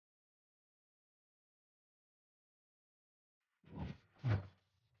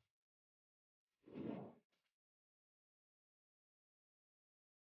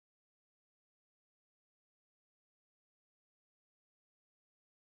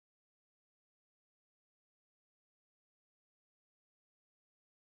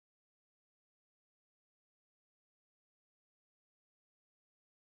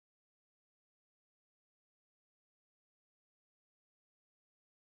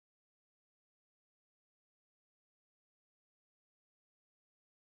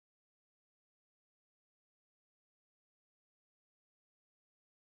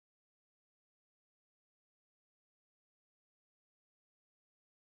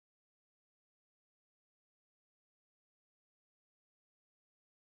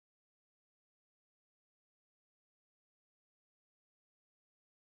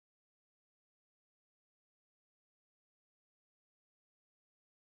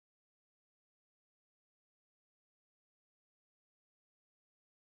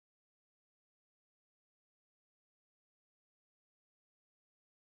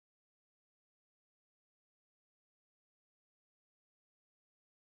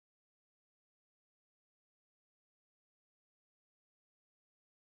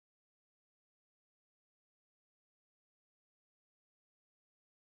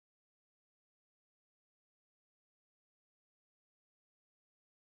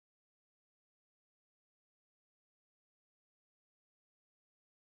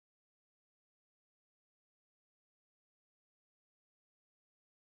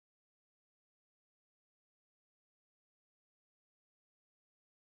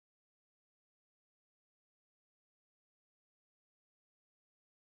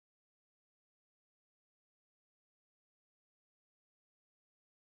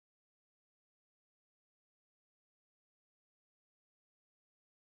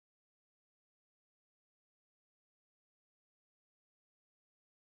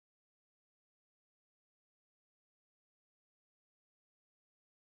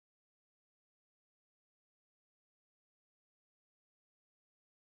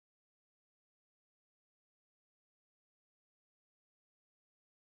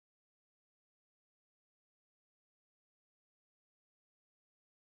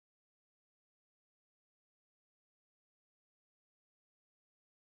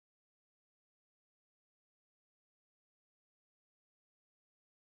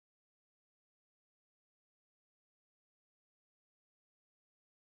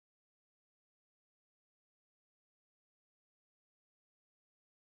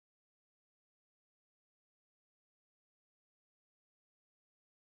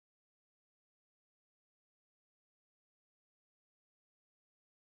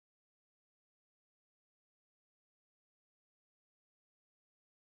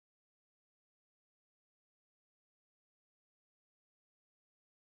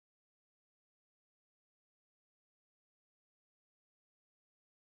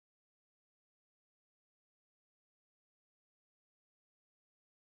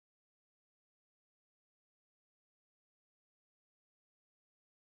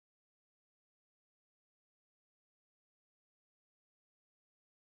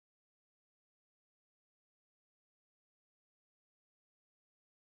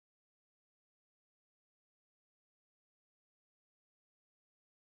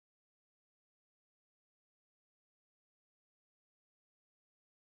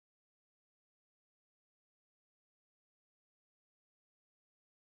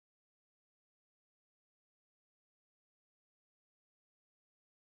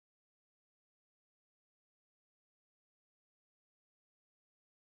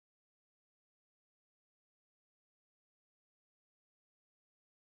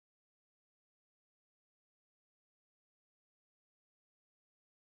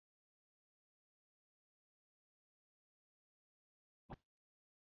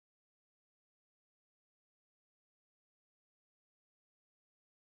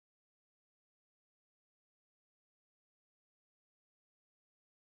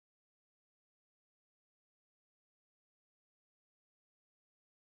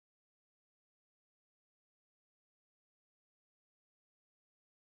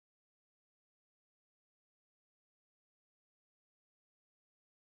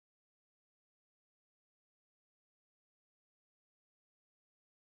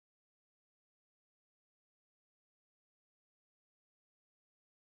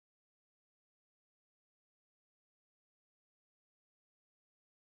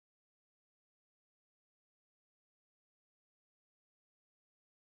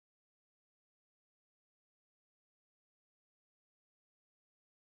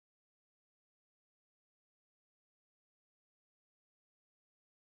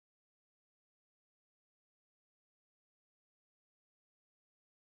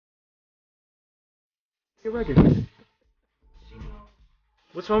Get record.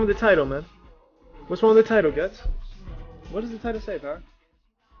 What's wrong with the title, man? What's wrong with the title, Guts? What does the title say, Power?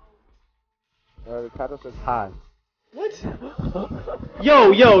 The title says hi. What?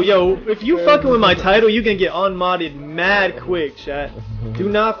 Yo, if you fucking with my title, you can get unmodded mad quick, chat. Do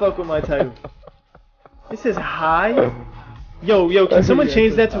not fuck with my title. It says hi? Yo, can someone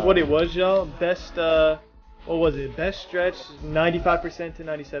change that to what it was, y'all? Best, what was it? Best stretch, 95% to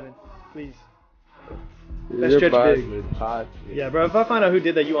 97. Please. Best stretch big. Yeah, bro, if I find out who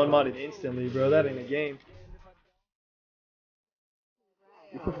did that, you unmodded instantly, bro. That ain't a game.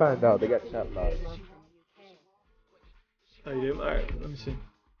 You can find out. They got chat logs. Oh, you do? Alright, let me see.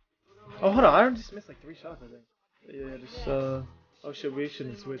 Oh, hold on. I just missed like 3 shots, I think. Yeah, just, oh shit, we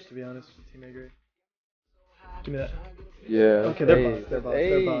shouldn't switch, to be honest. Teammate grade. Give me that. Yeah. Okay, they're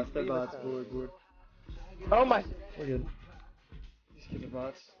bots. Board. Oh my. We're good. Just get the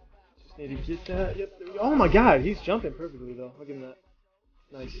bots. Just need to get that. Yep, there we go. Oh my god, he's jumping perfectly, though. I'll give him that.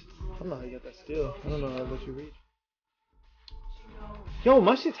 Nice. I don't know how you got that steal. I don't know how much you reach. Yo,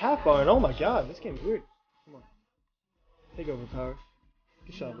 my shit's half bar, and oh my god, this game's weird. Come on. Take over, Power.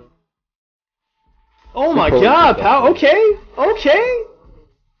 Good shot, bro. Oh my god, Power. Okay.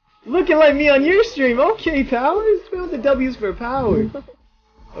 Looking like me on your stream. Okay, Power. Spell the W's for Power.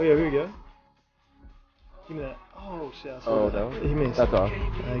 Oh yeah, here we go. Give me that. Oh shit. Oh no. He missed. That's all.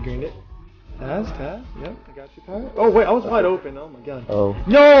 I greened it. Taz. Yep, I got you, Power. Oh wait, I was wide open. Oh my god. Oh.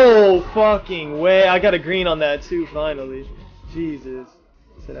 No fucking way. I got a green on that too, finally. Jesus.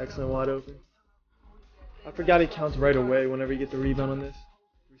 Said excellent wide open. I forgot it counts right away whenever you get the rebound on this.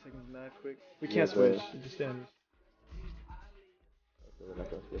 3 seconds mad quick. We can't switch. Just stand.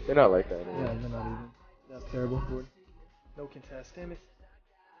 They're not like that anymore. Yeah, they're not even. That's terrible. Board. No contest. Damn it.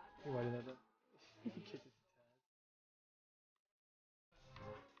 You're white enough, though.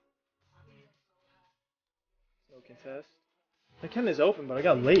 No contest. My cannon is open, but I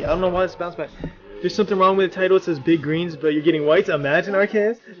got late. I don't know why it's bounced back. There's something wrong with the title. It says big greens, but you're getting whites. Imagine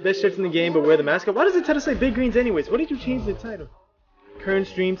RKS. Best shirts in the game, but wear the mascot. Why does the title say big greens anyways? What did you change the title? Current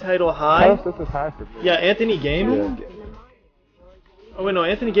stream title high? This is high for me. Yeah, Anthony Gaming? Yeah. Oh wait, no,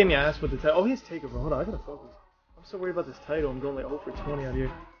 Anthony gave me asked what the title. Oh, he has takeover. Hold on, I gotta focus. I'm so worried about this title. I'm going like 0 for 20 out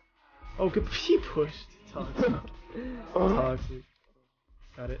here. Oh, good. He pushed. Toxic. Toxic.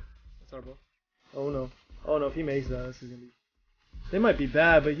 Got it. That's our ball. Oh no. Oh no, if he makes that, this is gonna be. They might be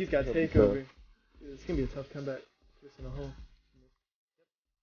bad, but he's got takeover. It's gonna be a tough comeback. Twist in a hole.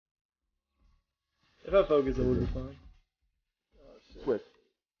 If I focus, it will be fine. Oh shit. Switch.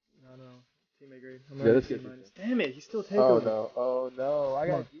 No. Teammate grade. Yeah, let's get minus. Damn it, he's still takeover. Oh no. I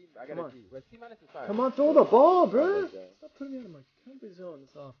got a G. Wait, T minus is fine. Come on, throw the ball, bro. Stop putting me out of my comfort zone.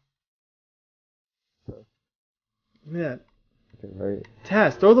 It's off. Give me that. Okay, right.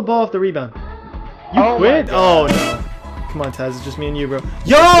 Taz, throw the ball off the rebound. You quit? Oh no. Come on, Taz, it's just me and you, bro.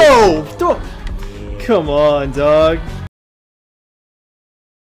 Yo! Come on, dog.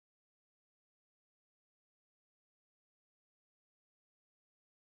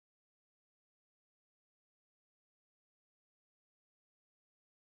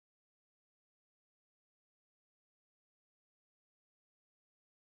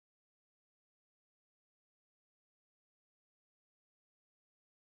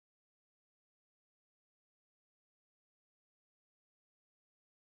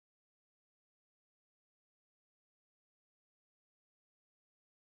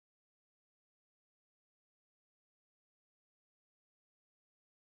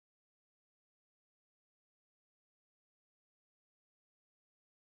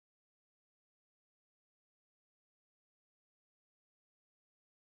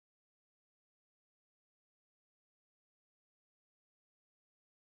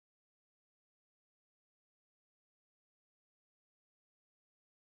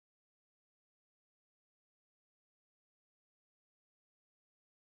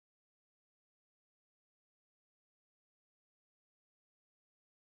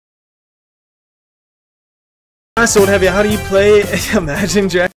 Sold heavy. How do you play? Imagine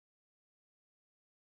Dragon.